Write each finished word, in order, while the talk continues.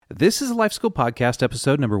This is a Life School Podcast,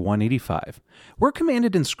 episode number 185. We're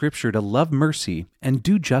commanded in Scripture to love mercy and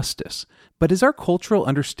do justice. But is our cultural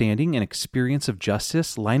understanding and experience of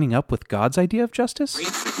justice lining up with God's idea of justice?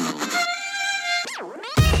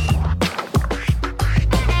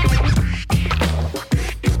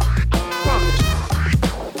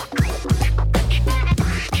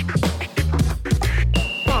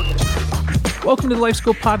 Welcome to the Life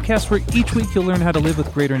School Podcast, where each week you'll learn how to live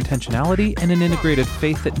with greater intentionality and an integrated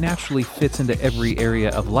faith that naturally fits into every area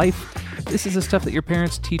of life. This is the stuff that your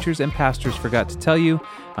parents, teachers, and pastors forgot to tell you.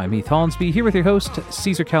 I'm Heath Hollinsby, here with your host,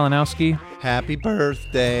 Caesar Kalinowski. Happy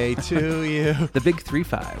birthday to you. The big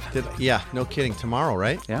 3-5. Yeah, no kidding. Tomorrow,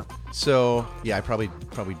 right? Yeah. So, yeah, I probably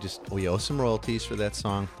just, we owe some royalties for that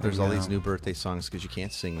song. There's all these new birthday songs because you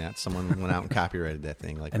can't sing that. Someone went out and copyrighted that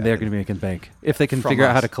thing like that. And they're going to be making bank if they can From figure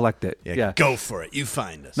out us. how to collect it. Yeah, go for it. You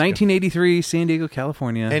find us. 1983, San Diego,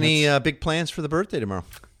 California. Any big plans for the birthday tomorrow?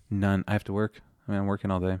 None. I have to work. I mean, I'm working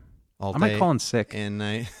all day. All I might day call in sick. and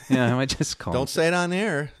night. Yeah, I might just call. Don't say it on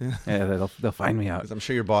air. Yeah, they'll find me out. I'm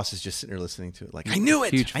sure your boss is just sitting there listening to it like, I knew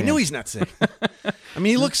it. Huge I fan. knew he's not sick. I mean,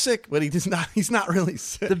 he looks sick, but he's not really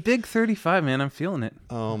sick. The big 35, man. I'm feeling it.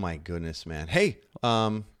 Oh, my goodness, man. Hey,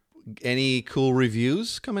 any cool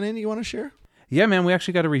reviews coming in you want to share? Yeah, man, we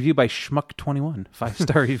actually got a review by Schmuck21,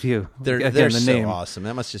 5-star review. They're Again, so awesome.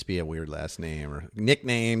 That must just be a weird last name or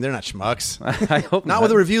nickname. They're not schmucks. I hope Not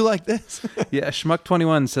with a review like this. Yeah,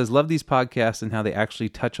 Schmuck21 says, love these podcasts and how they actually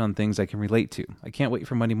touch on things I can relate to. I can't wait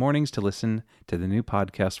for Monday mornings to listen to the new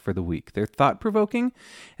podcast for the week. They're thought-provoking,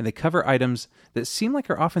 and they cover items that seem like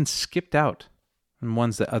are often skipped out and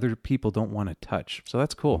ones that other people don't want to touch. So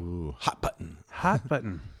that's cool. Ooh, hot button. Hot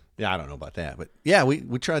button. Yeah, I don't know about that. But yeah,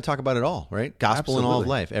 we try to talk about it all, right? Gospel and all of Absolutely.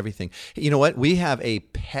 life, everything. You know what? We have a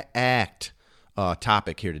packed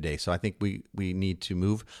topic here today. So I think we need to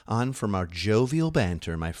move on from our jovial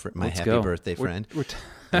banter, my Let's happy go. birthday friend.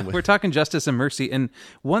 We're talking justice and mercy. And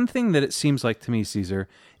one thing that it seems like to me, Caesar,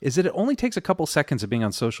 is that it only takes a couple seconds of being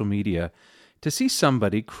on social media to see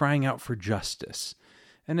somebody crying out for justice.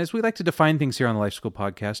 And as we like to define things here on the Life School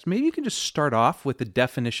Podcast, maybe you can just start off with the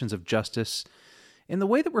definitions of justice in the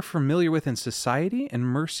way that we're familiar with in society, and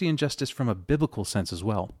mercy and justice from a biblical sense as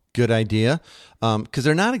well. Good idea, because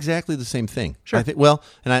they're not exactly the same thing. Sure. I think.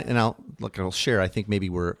 I'll share. I think maybe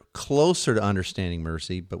we're closer to understanding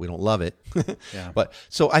mercy, but we don't love it. Yeah. But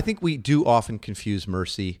so I think we do often confuse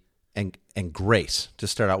mercy and grace. To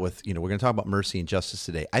start out with, we're going to talk about mercy and justice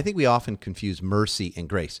today. I think we often confuse mercy and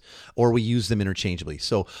grace, or we use them interchangeably.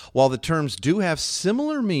 So while the terms do have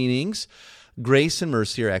similar meanings, grace and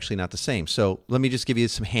mercy are actually not the same. So let me just give you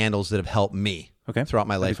some handles that have helped me throughout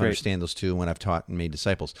my life understand those two when I've taught and made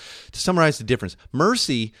disciples. To summarize the difference,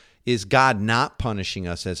 mercy is God not punishing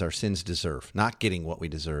us as our sins deserve, not getting what we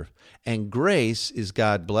deserve. And grace is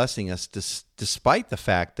God blessing us despite the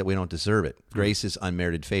fact that we don't deserve it. Grace is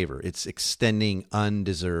unmerited favor. It's extending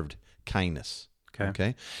undeserved kindness.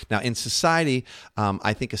 Okay. Now, in society,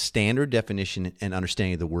 I think a standard definition and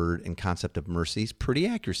understanding of the word and concept of mercy is pretty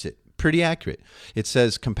accurate. It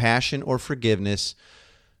says compassion or forgiveness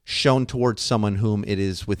shown towards someone whom it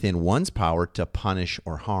is within one's power to punish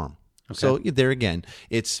or harm. Okay. So there again,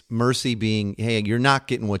 it's mercy being, hey, you're not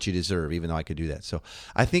getting what you deserve, even though I could do that. So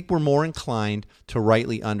I think we're more inclined to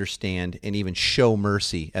rightly understand and even show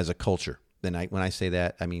mercy as a culture. When I say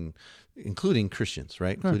that, I mean including Christians,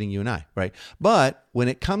 right? Including you and I, right? But when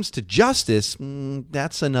it comes to justice,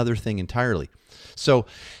 that's another thing entirely. So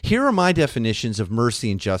here are my definitions of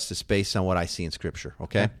mercy and justice based on what I see in Scripture,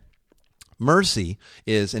 okay? Mercy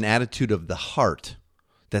is an attitude of the heart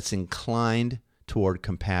that's inclined toward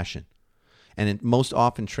compassion. And it most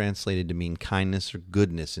often translated to mean kindness or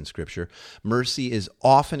goodness in Scripture. Mercy is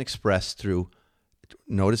often expressed through,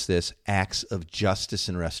 notice this, acts of justice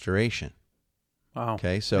and restoration. Wow.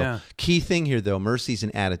 Okay, so key thing here, though, mercy is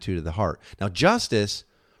an attitude of the heart. Now, justice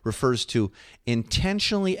refers to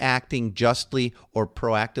intentionally acting justly or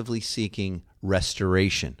proactively seeking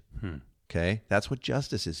restoration. Okay, that's what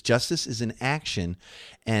justice is. Justice is an action,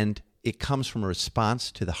 and it comes from a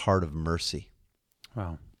response to the heart of mercy.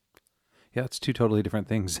 Wow. Yeah, it's two totally different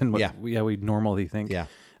things than what we normally think. Yeah.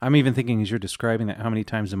 I'm even thinking as you're describing that, how many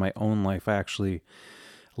times in my own life I actually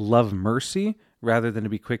love mercy rather than to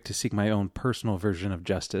be quick to seek my own personal version of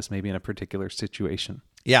justice, maybe in a particular situation.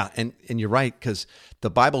 Yeah, and you're right, because the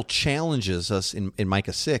Bible challenges us in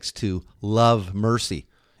Micah 6 to love mercy.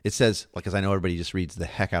 It says, because I know everybody just reads the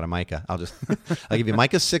heck out of Micah, I'll give you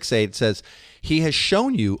Micah 6:8. It says, He has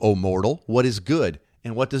shown you, O mortal, what is good,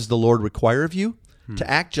 and what does the Lord require of you? To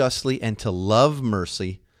act justly and to love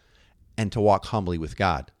mercy and to walk humbly with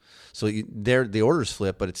God. So there, the orders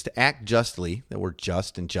flip, but it's to act justly. That word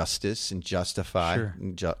just and justice and justify, Sure.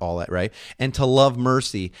 and all that, right? And to love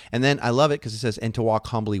mercy. And then I love it because it says, and to walk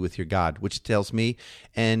humbly with your God, which tells me,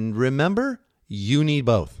 and remember, you need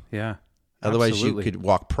both. Yeah. Otherwise, Absolutely. you could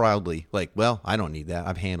walk proudly, like, well, I don't need that.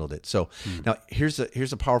 I've handled it. So now here's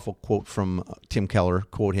a powerful quote from Tim Keller,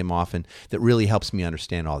 quote him often, that really helps me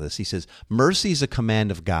understand all this. He says, mercy is a command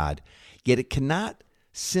of God, yet it cannot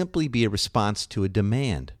simply be a response to a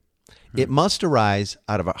demand. It must arise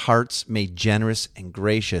out of our hearts made generous and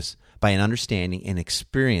gracious by an understanding and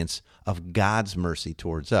experience of God's mercy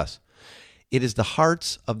towards us. It is the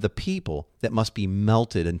hearts of the people that must be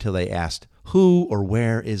melted until they asked, who or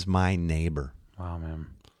where is my neighbor? Wow, man.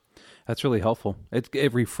 That's really helpful. It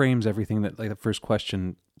reframes everything that, like, the first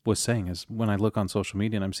question was saying, is when I look on social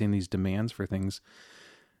media and I'm seeing these demands for things,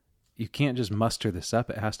 you can't just muster this up.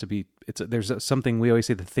 It has to be, there's something, we always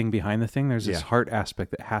say, the thing behind the thing. There's this heart aspect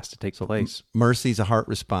that has to take place. Mercy is a heart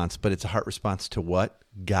response, but it's a heart response to what?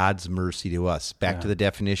 God's mercy to us. Back to the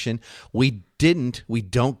definition. We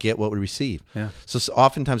don't get what we receive. Yeah. So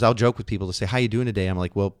oftentimes I'll joke with people to say, how you doing today? I'm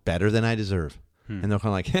like, well, better than I deserve. And they're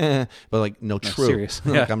kind of like, but like, no, true. Serious.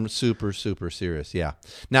 Like, I'm super, super serious. Yeah.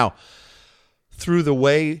 Now, through the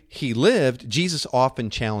way he lived, Jesus often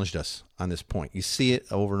challenged us on this point. You see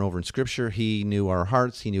it over and over in Scripture. He knew our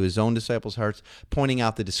hearts. He knew his own disciples' hearts, pointing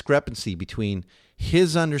out the discrepancy between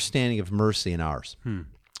his understanding of mercy and ours.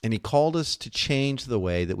 And he called us to change the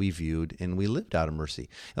way that we viewed and we lived out of mercy.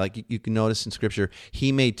 Like you can notice in Scripture,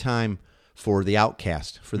 he made time for the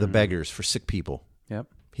outcast, for the beggars, for sick people. Yep.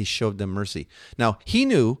 He showed them mercy. Now, he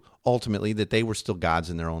knew ultimately that they were still gods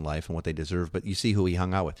in their own life and what they deserved, but you see who he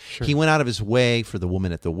hung out with. Sure. He went out of his way for the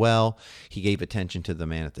woman at the well. He gave attention to the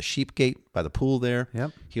man at the sheep gate by the pool there.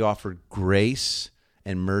 Yep. He offered grace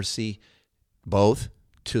and mercy both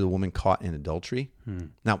to the woman caught in adultery.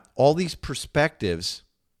 Now, all these perspectives,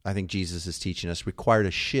 I think Jesus is teaching us, required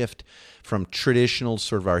a shift from traditional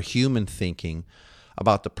sort of our human thinking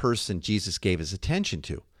about the person Jesus gave his attention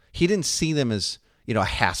to. He didn't see them as, a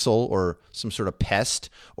hassle or some sort of pest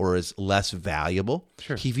or as less valuable.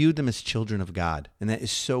 Sure. He viewed them as children of God, and that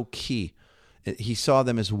is so key. He saw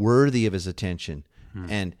them as worthy of his attention,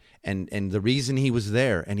 and the reason he was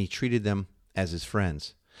there, and he treated them as his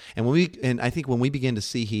friends. And I think when we begin to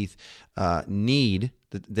see, Heath, need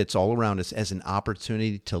that's all around us as an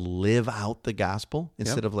opportunity to live out the gospel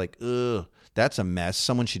instead of like, ugh, that's a mess,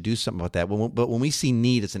 someone should do something about that. But when we see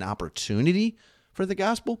need as an opportunity for the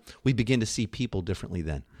gospel, we begin to see people differently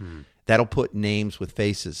then. That'll put names with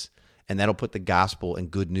faces, and that'll put the gospel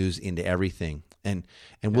and good news into everything. And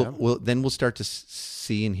we'll start to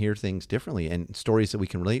see and hear things differently and stories that we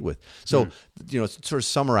can relate with. So, sort of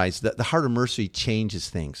summarize, the heart of mercy changes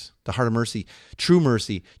things. The heart of mercy, true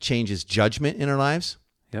mercy, changes judgment in our lives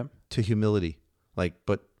to humility. But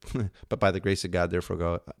by the grace of God,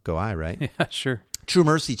 therefore go I, right? Yeah, sure. True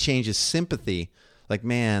mercy changes sympathy. Like,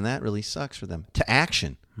 man, that really sucks for them, to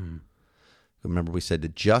action. Remember, we said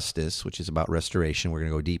that justice, which is about restoration, we're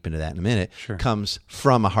going to go deep into that in a minute, comes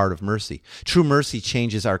from a heart of mercy. True mercy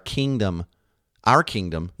changes our kingdom. I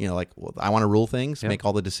want to rule things, make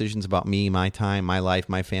all the decisions about me, my time, my life,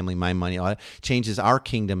 my family, my money. All that changes our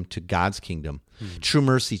kingdom to God's kingdom. True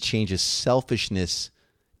mercy changes selfishness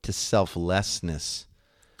to selflessness.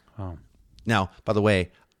 Wow. Now, by the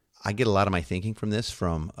way, I get a lot of my thinking from this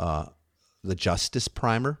from the Justice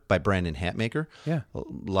Primer by Brandon Hatmaker. Yeah. A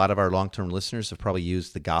lot of our long-term listeners have probably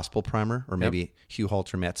used the Gospel Primer, or maybe Hugh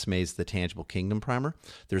Halter, Matt Smay's The Tangible Kingdom Primer.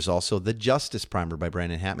 There's also the Justice Primer by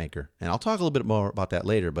Brandon Hatmaker. And I'll talk a little bit more about that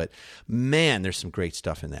later, but man, there's some great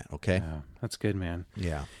stuff in that, okay? Yeah, that's good, man.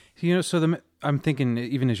 Yeah. I'm thinking,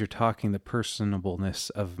 even as you're talking, the personableness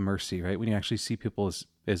of mercy, right? When you actually see people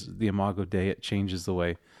as the Imago Dei, it changes the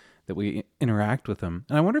way that we interact with them.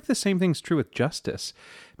 And I wonder if the same thing's true with justice.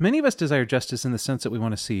 Many of us desire justice in the sense that we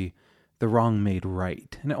want to see the wrong made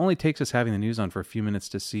right. And it only takes us having the news on for a few minutes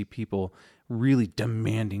to see people really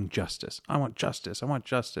demanding justice. I want justice. I want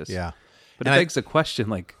justice. Yeah. But it begs the question,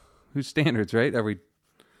 like, whose standards, right? Are we...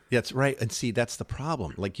 That's right. And see, that's the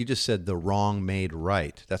problem. Like you just said, the wrong made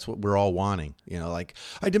right. That's what we're all wanting. Like,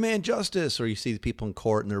 I demand justice. Or you see the people in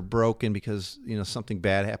court and they're broken because, something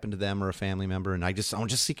bad happened to them or a family member. And I'm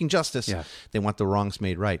just seeking justice. Yeah. They want the wrongs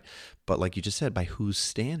made right. But like you just said, by whose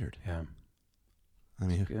standard? Yeah. I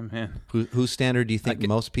mean, Good, man. Whose standard do you think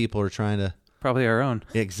most people are trying to... Probably our own.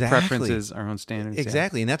 Exactly. Preferences, our own standards.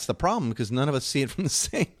 Exactly. And that's the problem, because none of us see it from the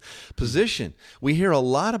same position. We hear a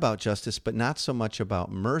lot about justice, but not so much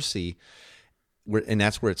about mercy. And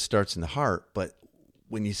that's where it starts in the heart. But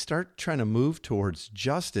when you start trying to move towards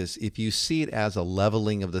justice, if you see it as a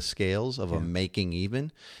leveling of the scales, of a making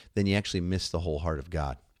even, then you actually miss the whole heart of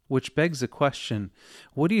God. Which begs the question,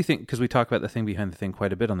 what do you think, because we talk about the thing behind the thing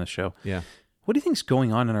quite a bit on this show. Yeah. What do you think is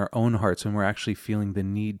going on in our own hearts when we're actually feeling the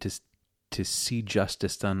need to see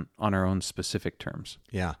justice done on our own specific terms?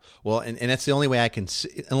 Yeah. Well, and that's the only way I can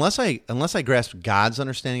see, unless I grasp God's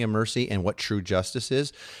understanding of mercy and what true justice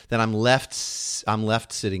is, then I'm left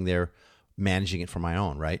sitting there managing it for my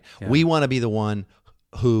own, right? Yeah. We want to be the one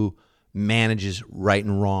who manages right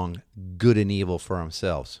and wrong, good and evil for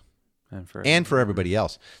ourselves. And for everybody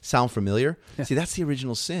else. Sound familiar? Yeah. See, that's the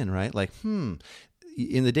original sin, right? Like, in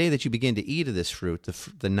the day that you begin to eat of this fruit,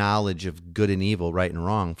 the knowledge of good and evil, right and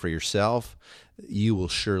wrong for yourself, you will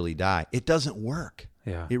surely die. It doesn't work.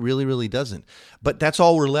 Yeah. It really, really doesn't. But that's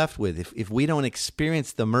all we're left with. If we don't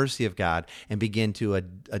experience the mercy of God and begin to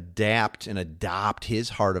adapt and adopt his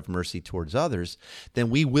heart of mercy towards others, then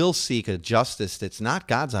we will seek a justice that's not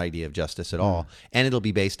God's idea of justice at all. And it'll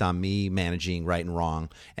be based on me managing right and wrong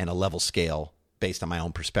and a level scale based on my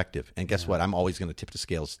own perspective. And guess what? I'm always going to tip the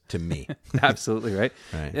scales to me. Absolutely, right?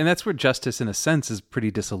 Right. And that's where justice, in a sense, is pretty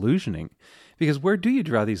disillusioning. Because where do you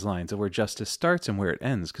draw these lines of where justice starts and where it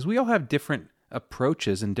ends? Because we all have different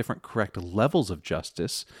approaches and different correct levels of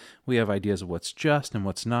justice. We have ideas of what's just and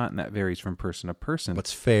what's not, and that varies from person to person.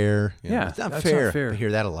 What's fair? Yeah, it's not that's fair. not fair. I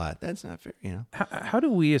hear that a lot. That's not fair. How do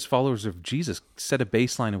we, as followers of Jesus, set a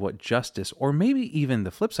baseline of what justice, or maybe even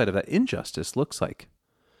the flip side of that, injustice, looks like?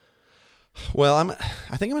 Well,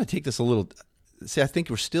 I think I'm going to take this a little. See, I think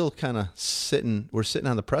we're still kind of sitting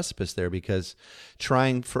on the precipice there, because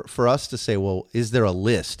trying for us to say, well, is there a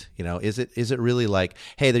list? Is it really like,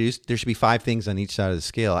 hey, there should be 5 things on each side of the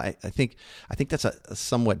scale? I think that's a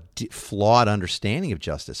somewhat flawed understanding of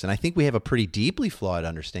justice, and I think we have a pretty deeply flawed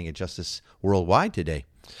understanding of justice worldwide today.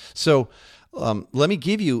 So let me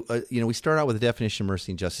give you, we start out with the definition of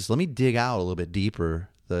mercy and justice. Let me dig out a little bit deeper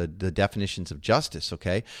the definitions of justice,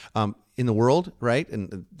 okay? In the world, right,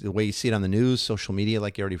 and the way you see it on the news, social media,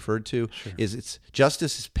 like you already referred to, is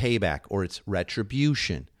justice is payback, or it's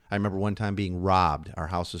retribution. I remember one time being robbed. Our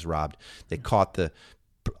house was robbed. They caught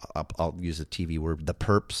I'll use a TV word, the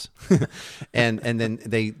perps, and then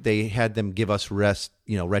they had them give us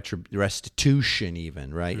restitution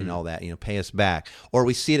even, right, and all that, pay us back. Or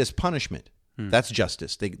we see it as punishment. That's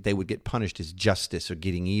justice. They would get punished as justice or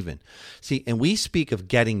getting even. See, and we speak of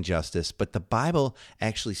getting justice, but the Bible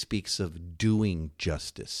actually speaks of doing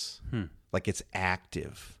justice, like it's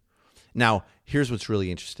active. Now, here's what's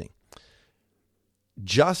really interesting.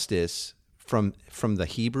 Justice, from the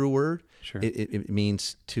Hebrew word, it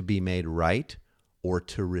means to be made right, or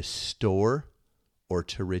to restore, or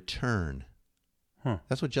to return.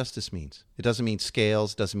 That's what justice means. It doesn't mean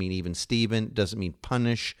scales, doesn't mean even Steven, doesn't mean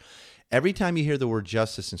punish. Every time you hear the word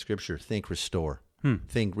justice in Scripture, think restore.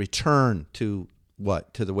 Think return to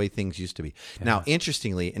what? To the way things used to be. Yeah. Now,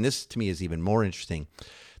 interestingly, and this to me is even more interesting,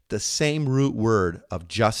 the same root word of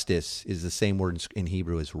justice is the same word in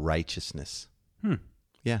Hebrew as righteousness.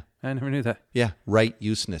 Yeah. I never knew that. Yeah,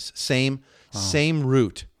 righteousness. Same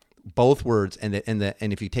root, both words, and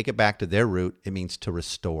if you take it back to their root, it means to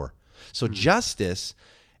restore. So justice,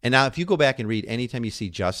 and now if you go back and read, anytime you see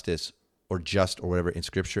justice or just or whatever in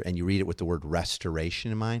Scripture, and you read it with the word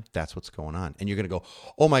restoration in mind, that's what's going on. And you're going to go,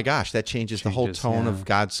 oh my gosh, that changes the whole tone of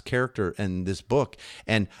God's character in this book.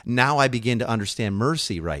 And now I begin to understand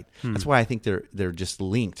mercy, right? That's why I think they're just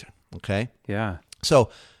linked, okay? Yeah.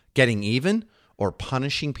 So getting even or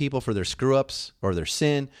punishing people for their screw-ups or their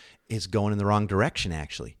sin is going in the wrong direction,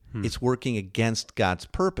 actually. It's working against God's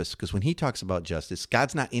purpose, because when he talks about justice,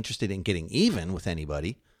 God's not interested in getting even with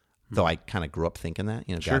anybody. Though I kind of grew up thinking that,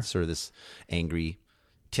 God's sort of this angry,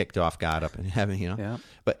 ticked off God up in heaven, Yeah.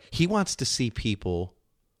 But he wants to see people,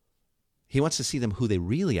 he wants to see them who they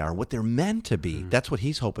really are, what they're meant to be. That's what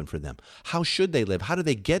he's hoping for them. How should they live? How do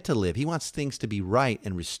they get to live? He wants things to be right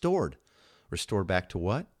and restored. Restored back to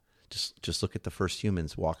what? Just look at the first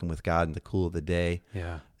humans walking with God in the cool of the day.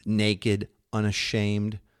 Yeah. Naked,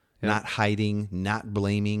 unashamed, not hiding, not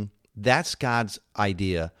blaming. That's God's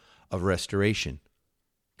idea of restoration.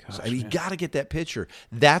 So you got to get that picture.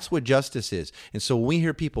 That's what justice is. And so when we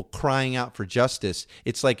hear people crying out for justice,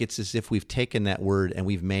 it's as if we've taken that word and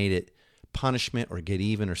we've made it punishment or get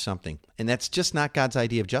even or something. And that's just not God's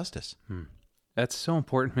idea of justice. That's so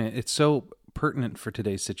important, man. It's so pertinent for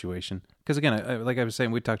today's situation. Because again, like I was saying,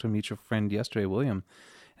 we talked to a mutual friend yesterday, William.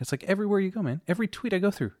 It's like everywhere you go, man, every tweet I go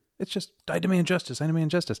through, it's just, I demand justice, I demand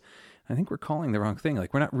justice. I think we're calling the wrong thing.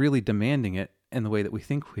 Like, we're not really demanding it in the way that we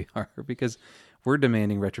think we are, because we're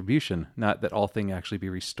demanding retribution, not that all things actually be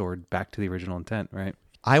restored back to the original intent, right?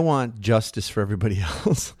 I want justice for everybody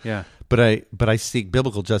else. Yeah. But I seek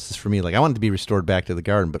biblical justice for me. Like, I want it to be restored back to the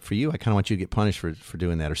garden. But for you, I kind of want you to get punished for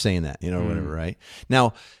doing that or saying that, or whatever, right?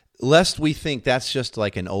 Now, lest we think that's just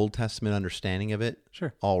like an Old Testament understanding of it,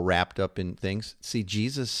 Sure. all wrapped up in things. See,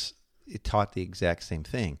 Jesus taught the exact same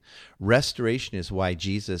thing. Restoration is why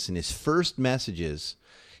Jesus, in his first messages,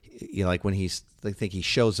 like when I think he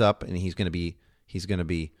shows up and he's going to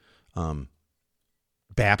be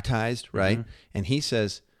baptized, right? Mm-hmm. And he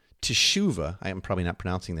says, Teshuvah, I am probably not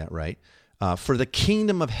pronouncing that right, for the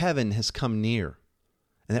kingdom of heaven has come near.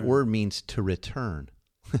 And that word means to return.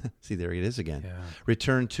 See, there it is again. Yeah.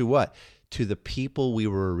 Return to what? To the people we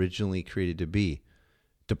were originally created to be.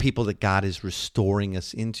 The people that God is restoring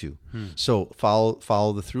us into. So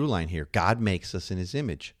follow the through line here. God makes us in his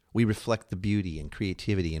image. We reflect the beauty and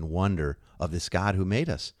creativity and wonder of this God who made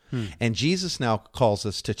us. And Jesus now calls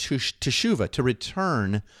us to teshuvah, to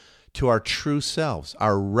return to our true selves,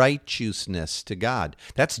 our righteousness to God.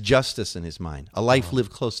 That's justice in his mind. A life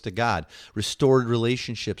lived close to God, restored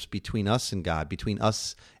relationships between us and God, between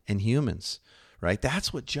us and humans, right?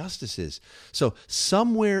 That's what justice is. So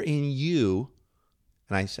somewhere in you,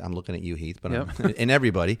 and I'm looking at you, Heath, but and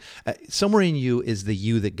everybody, somewhere in you is the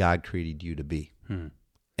you that God created you to be.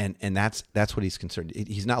 And that's what he's concerned.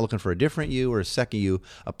 He's not looking for a different you or a second you,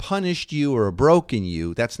 a punished you or a broken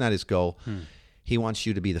you. That's not his goal. He wants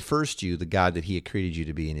you to be the first you, the God that he had created you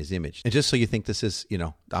to be in his image. And just so you think this is,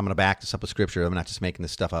 I'm going to back this up with scripture. I'm not just making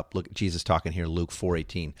this stuff up. Look at Jesus talking here, Luke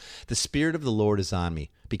 4:18. The Spirit of the Lord is on me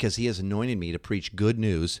because he has anointed me to preach good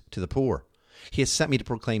news to the poor. He has sent me to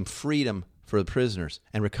proclaim freedom for the prisoners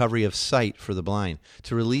and recovery of sight for the blind,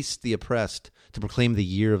 to release the oppressed, to proclaim the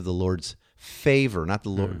year of the Lord's favor, not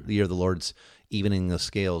the year of the Lord's evening the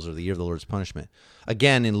scales or the year of the Lord's punishment.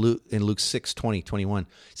 Again, in Luke 6:20-21, it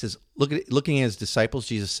says, looking at his disciples,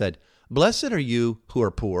 Jesus said, "Blessed are you who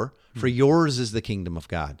are poor, for yours is the kingdom of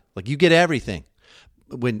God." Like, you get everything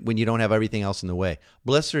when you don't have everything else in the way.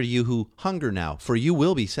 Blessed are you who hunger now, for you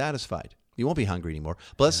will be satisfied. You won't be hungry anymore.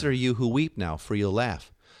 Blessed are you who weep now, for you'll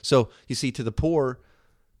laugh. So you see, to the poor,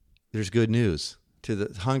 there's good news. To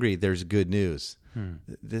the hungry, there's good news.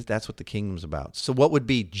 That's what the kingdom's about. So what would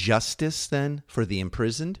be justice then for the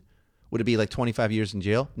imprisoned? Would it be like 25 years in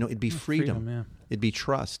jail? No, it'd be freedom. Yeah. It'd be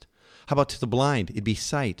trust. How about to the blind? It'd be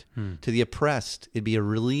sight. To the oppressed, it'd be a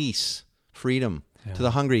release, freedom. Yeah. To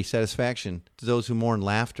the hungry, satisfaction. To those who mourn,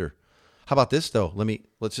 laughter. How about this, though?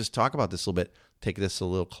 Let's just talk about this a little bit. Take this a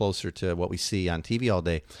little closer to what we see on TV all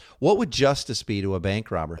day. What would justice be to a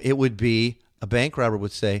bank robber? It would be, a bank robber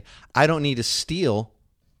would say, I don't need to steal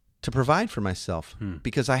to provide for myself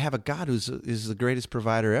because I have a God who is the greatest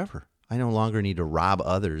provider ever. I no longer need to rob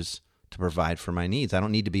others to provide for my needs. I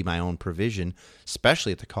don't need to be my own provision,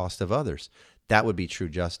 especially at the cost of others. That would be true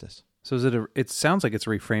justice. So it sounds like it's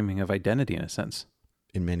a reframing of identity in a sense.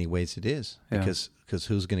 In many ways it is, because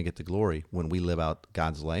who's going to get the glory when we live out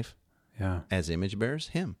God's life? Yeah. As image bearers,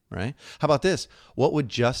 him, right? How about this? What would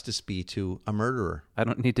justice be to a murderer? I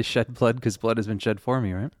don't need to shed blood because blood has been shed for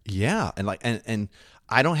me, right? Yeah, and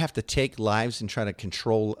I don't have to take lives and try to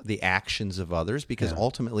control the actions of others because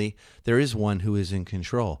ultimately there is one who is in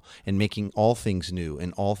control and making all things new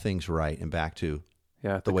and all things right and back to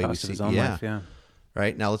the way we see his own life. Yeah.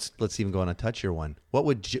 Right, now let's even go on a touchier one. What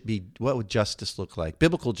would justice look like?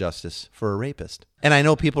 Biblical justice for a rapist. And I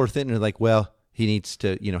know people are thinking like, well, he needs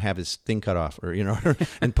to, have his thing cut off or,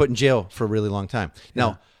 and put in jail for a really long time.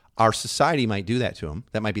 Now, our society might do that to him.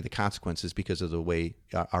 That might be the consequences because of the way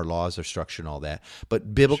our laws are structured and all that.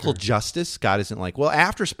 But biblical justice, God isn't like, well,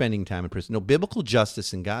 after spending time in prison. No, biblical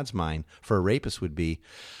justice in God's mind for a rapist would be,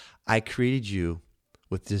 I created you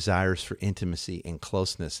with desires for intimacy and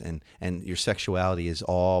closeness, and your sexuality is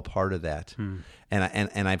all part of that.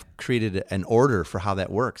 And I've created an order for how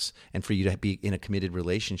that works, and for you to be in a committed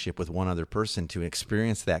relationship with one other person to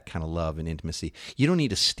experience that kind of love and intimacy. You don't need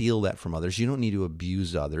to steal that from others. You don't need to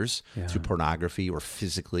abuse others through pornography or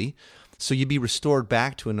physically. So you'd be restored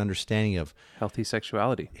back to an understanding of healthy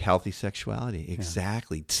sexuality. Healthy sexuality,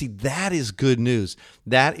 exactly. Yeah. See, that is good news.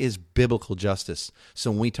 That is biblical justice.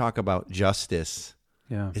 So when we talk about justice,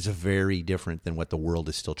 it's very different than what the world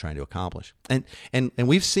is still trying to accomplish. And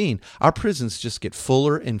we've seen our prisons just get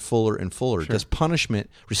fuller and fuller and fuller. Does punishment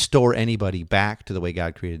restore anybody back to the way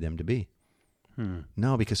God created them to be?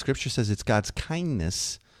 No, because Scripture says it's God's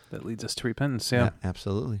kindness that leads us to repentance. Yeah,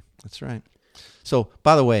 absolutely. That's right. So,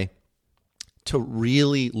 by the way, to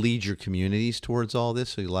really lead your communities towards all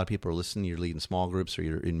this. So a lot of people are listening, you're leading small groups or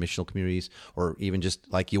you're in missional communities, or even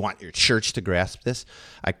just like you want your church to grasp this.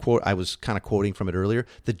 I was kind of quoting from it earlier.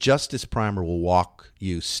 The Justice Primer will walk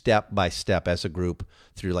you step by step as a group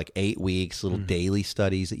through like 8 weeks, little daily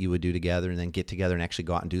studies that you would do together, and then get together and actually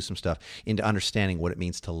go out and do some stuff into understanding what it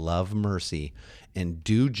means to love mercy and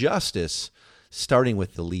do justice, starting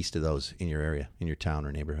with the least of those in your area, in your town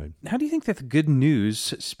or neighborhood. How do you think that the good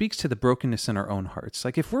news speaks to the brokenness in our own hearts?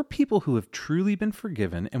 Like if we're people who have truly been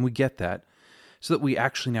forgiven, and we get that, so that we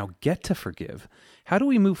actually now get to forgive, how do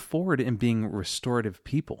we move forward in being restorative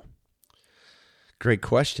people? Great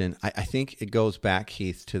question. I think it goes back,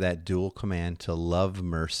 Heath, to that dual command to love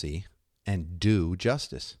mercy and do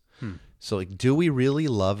justice. So like, do we really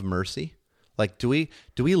love mercy? Like, do we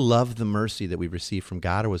love the mercy that we receive from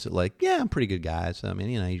God, or was it like, yeah, I'm pretty good, guys. I mean,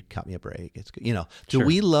 you cut me a break. It's good. Do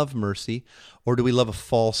we love mercy, or do we love a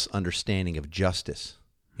false understanding of justice,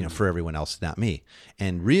 for everyone else, not me?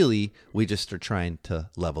 And really, we just are trying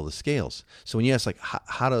to level the scales. So when you ask, like,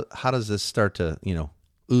 how does this start to,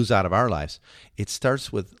 ooze out of our lives? It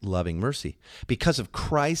starts with loving mercy. Because of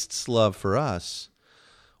Christ's love for us,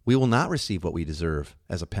 we will not receive what we deserve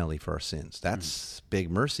as a penalty for our sins. That's big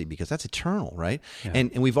mercy, because that's eternal, right? Yeah.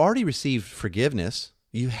 And we've already received forgiveness.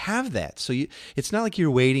 You have that. So it's not like you're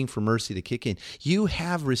waiting for mercy to kick in. You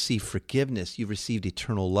have received forgiveness. You've received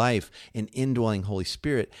eternal life, an indwelling Holy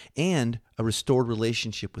Spirit, and a restored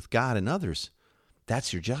relationship with God and others.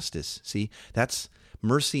 That's your justice. See, that's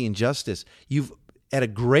mercy and justice. At a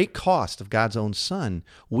great cost of God's own Son,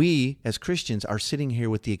 we as Christians are sitting here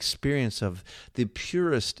with the experience of the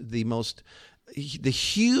purest, the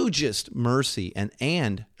hugest mercy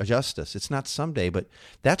and justice. It's not someday, but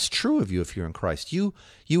that's true of you if you're in Christ. You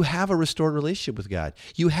have a restored relationship with God.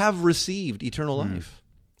 You have received eternal life.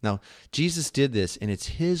 Now, Jesus did this, and it's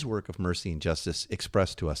his work of mercy and justice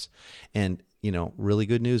expressed to us. And, really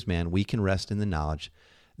good news, man, we can rest in the knowledge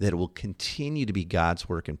that it will continue to be God's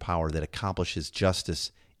work and power that accomplishes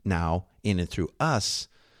justice now in and through us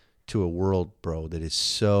to a world, bro, that is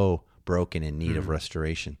so broken in need of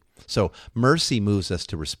restoration. So mercy moves us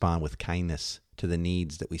to respond with kindness to the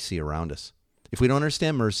needs that we see around us. If we don't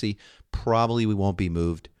understand mercy, probably we won't be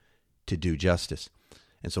moved to do justice.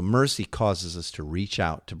 And so mercy causes us to reach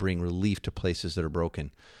out, to bring relief to places that are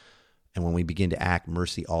broken. And when we begin to act,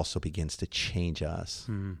 mercy also begins to change us.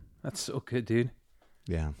 That's so good, dude.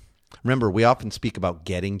 Yeah. Remember, we often speak about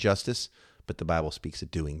getting justice, but the Bible speaks of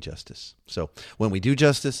doing justice. So when we do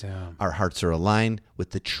justice, our hearts are aligned with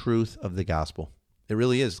the truth of the gospel. It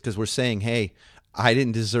really is, because we're saying, hey, I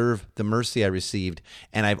didn't deserve the mercy I received,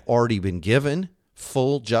 and I've already been given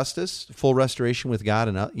full justice, full restoration with God,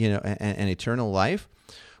 and eternal life,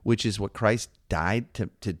 which is what Christ died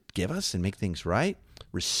to give us and make things right,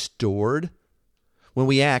 restored. When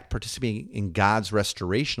we act, participating in God's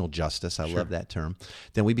restorational justice, I love that term,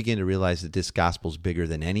 then we begin to realize that this gospel is bigger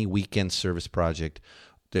than any weekend service project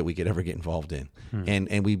that we could ever get involved in.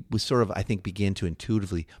 And we sort of, I think, begin to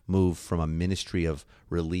intuitively move from a ministry of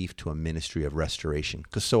relief to a ministry of restoration.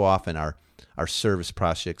 Because so often our service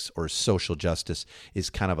projects or social justice is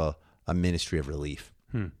kind of a ministry of relief.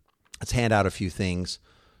 Let's hand out a few things.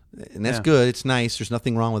 And that's good. It's nice. There's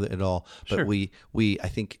nothing wrong with it at all. But I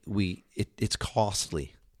think it's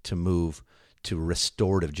costly to move to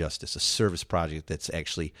restorative justice, a service project that's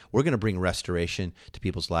actually, we're going to bring restoration to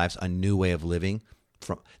people's lives, a new way of living,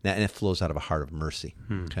 and it flows out of a heart of mercy.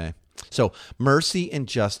 Okay, so mercy and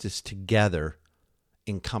justice together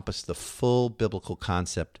encompass the full biblical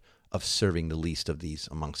concept of serving the least of these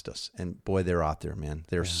amongst us. And boy, they're out there, man.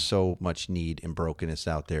 There's so much need and brokenness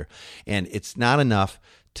out there. And it's not enough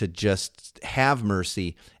to just have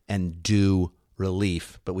mercy and do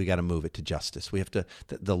relief, but we got to move it to justice. We have to,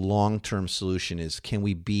 the long-term solution is, can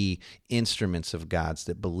we be instruments of God's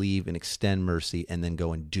that believe and extend mercy and then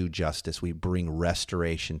go and do justice? We bring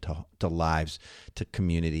restoration to lives, to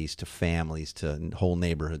communities, to families, to whole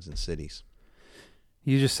neighborhoods and cities.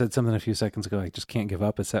 You just said something a few seconds ago, I just can't give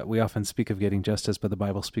up. It's that we often speak of getting justice, but the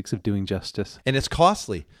Bible speaks of doing justice. And it's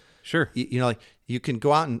costly. Sure. Like you can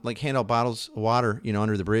go out and like hand out bottles of water,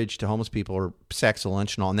 under the bridge to homeless people, or sacks of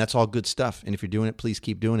lunch and all, and that's all good stuff. And if you're doing it, please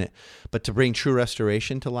keep doing it. But to bring true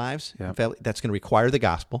restoration to lives, in fact, that's going to require the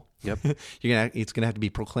gospel. Yep. It's going to have to be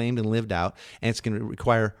proclaimed and lived out, and it's going to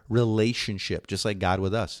require relationship, just like God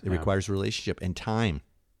with us. It requires relationship and time.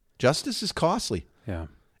 Justice is costly. Yeah.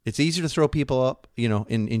 It's easier to throw people up,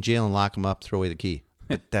 in jail and lock them up, throw away the key.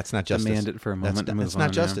 But that's not justice. Demand it for a moment and move That's not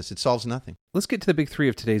on, justice. It solves nothing. Let's get to the big three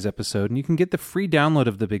of today's episode, and you can get the free download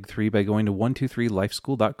of the big three by going to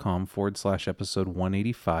 123lifeschool.com/episode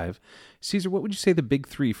 185. Caesar, what would you say the big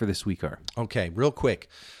three for this week are? Okay, real quick.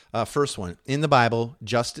 First one. In the Bible,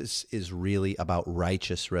 justice is really about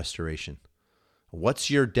righteous restoration. What's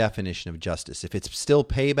your definition of justice? If it's still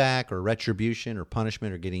payback or retribution or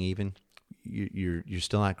punishment or getting even, you're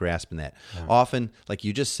still not grasping that. Yeah. Often, like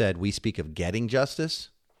you just said, we speak of getting justice.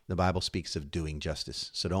 The Bible speaks of doing justice.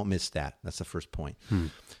 So don't miss that. That's the first point.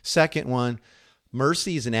 Second one,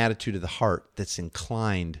 mercy is an attitude of the heart that's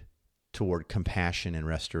inclined toward compassion and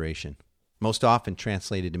restoration. Most often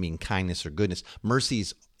translated to mean kindness or goodness. Mercy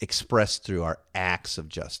is expressed through our acts of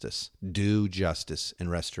justice, do justice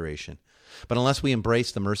and restoration. But unless we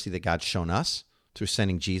embrace the mercy that God's shown us through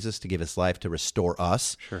sending Jesus to give his life to restore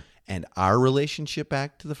us and our relationship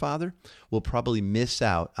back to the Father, we'll probably miss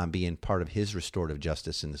out on being part of his restorative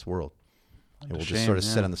justice in this world. And we'll just sort of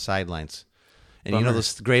sit on the sidelines. And you know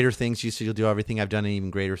those greater things, you said you'll do everything, I've done even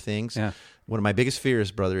greater things. Yeah. One of my biggest fears,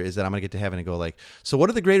 brother, is that I'm going to get to heaven and go like, so what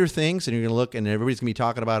are the greater things? And you're going to look and everybody's going to be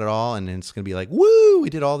talking about it all. And then it's going to be like, woo, we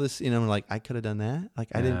did all this. I'm like, I could have done that. Like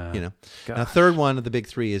I didn't, Now, third one of the big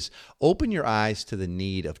three is open your eyes to the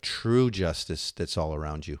need of true justice that's all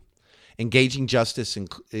around you. Engaging justice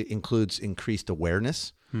includes increased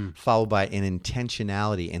awareness, followed by an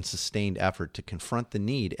intentionality and sustained effort to confront the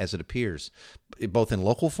need as it appears, both in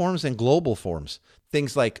local forms and global forms.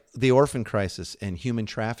 Things like the orphan crisis and human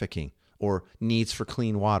trafficking or needs for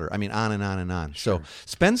clean water. I mean, on and on and on. Sure. So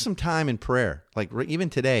spend some time in prayer, like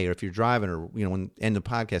even today, or if you're driving or, when end the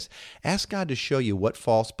podcast, ask God to show you what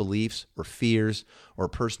false beliefs or fears or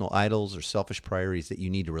personal idols or selfish priorities that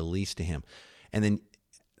you need to release to him. And then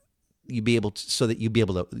you'd be able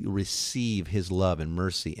to receive his love and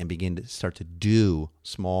mercy and begin to start to do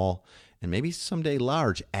small and maybe someday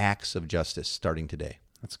large acts of justice starting today.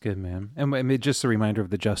 That's good, man. And just a reminder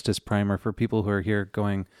of the Justice Primer for people who are here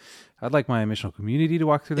going, I'd like my missional community to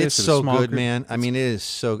walk through this. It's so good, man. I mean, it is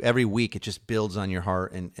so, every week it just builds on your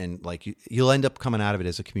heart and like you'll end up coming out of it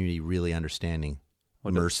as a community really understanding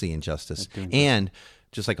mercy and justice. And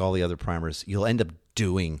just like all the other primers, you'll end up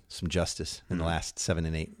doing some justice in the last 7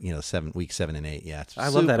 and 8, week 7 and 8. Yeah. I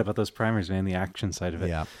love that about those primers, man, the action side of it.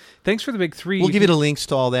 Yeah. Thanks for the big three. We'll give you the links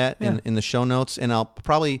to all that in the show notes, and I'll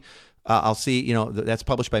probably... I'll see, that's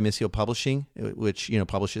published by Missio Publishing, which,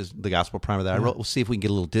 publishes the gospel primer that I wrote. We'll see if we can get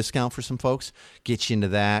a little discount for some folks, get you into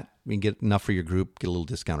that. We can get enough for your group, get a little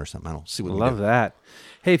discount or something. I don't see what we love that.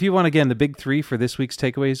 Hey, if you want, again, the big three for this week's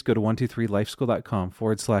takeaways, go to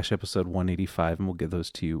 123lifeschool.com/episode 185, and we'll get those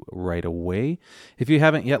to you right away. If you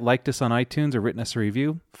haven't yet liked us on iTunes or written us a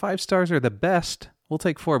review, 5 stars are the best. We'll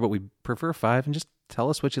take 4, but we prefer 5, and just tell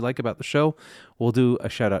us what you like about the show. We'll do a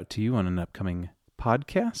shout out to you on an upcoming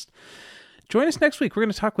podcast. Join us next week. We're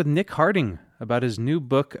going to talk with Nick Harding about his new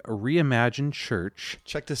book, Reimagine Church.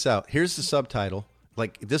 Check this out. Here's the subtitle.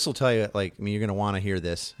 Like, this will tell you, you're going to want to hear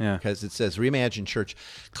this. Yeah. Because it says, Reimagine Church,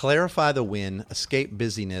 clarify the win, escape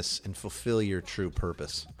busyness, and fulfill your true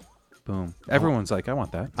purpose. Boom. Everyone's like, I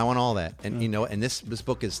want that. I want all that. And, and this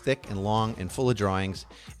book is thick and long and full of drawings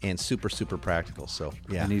and super, super practical. So,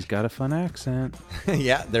 yeah. And he's got a fun accent.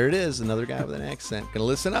 Yeah, there it is. Another guy with an accent. Gonna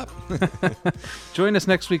listen up. Join us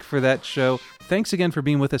next week for that show. Thanks again for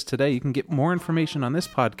being with us today. You can get more information on this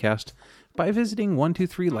podcast by visiting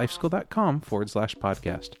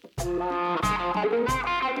 123lifeschool.com/podcast.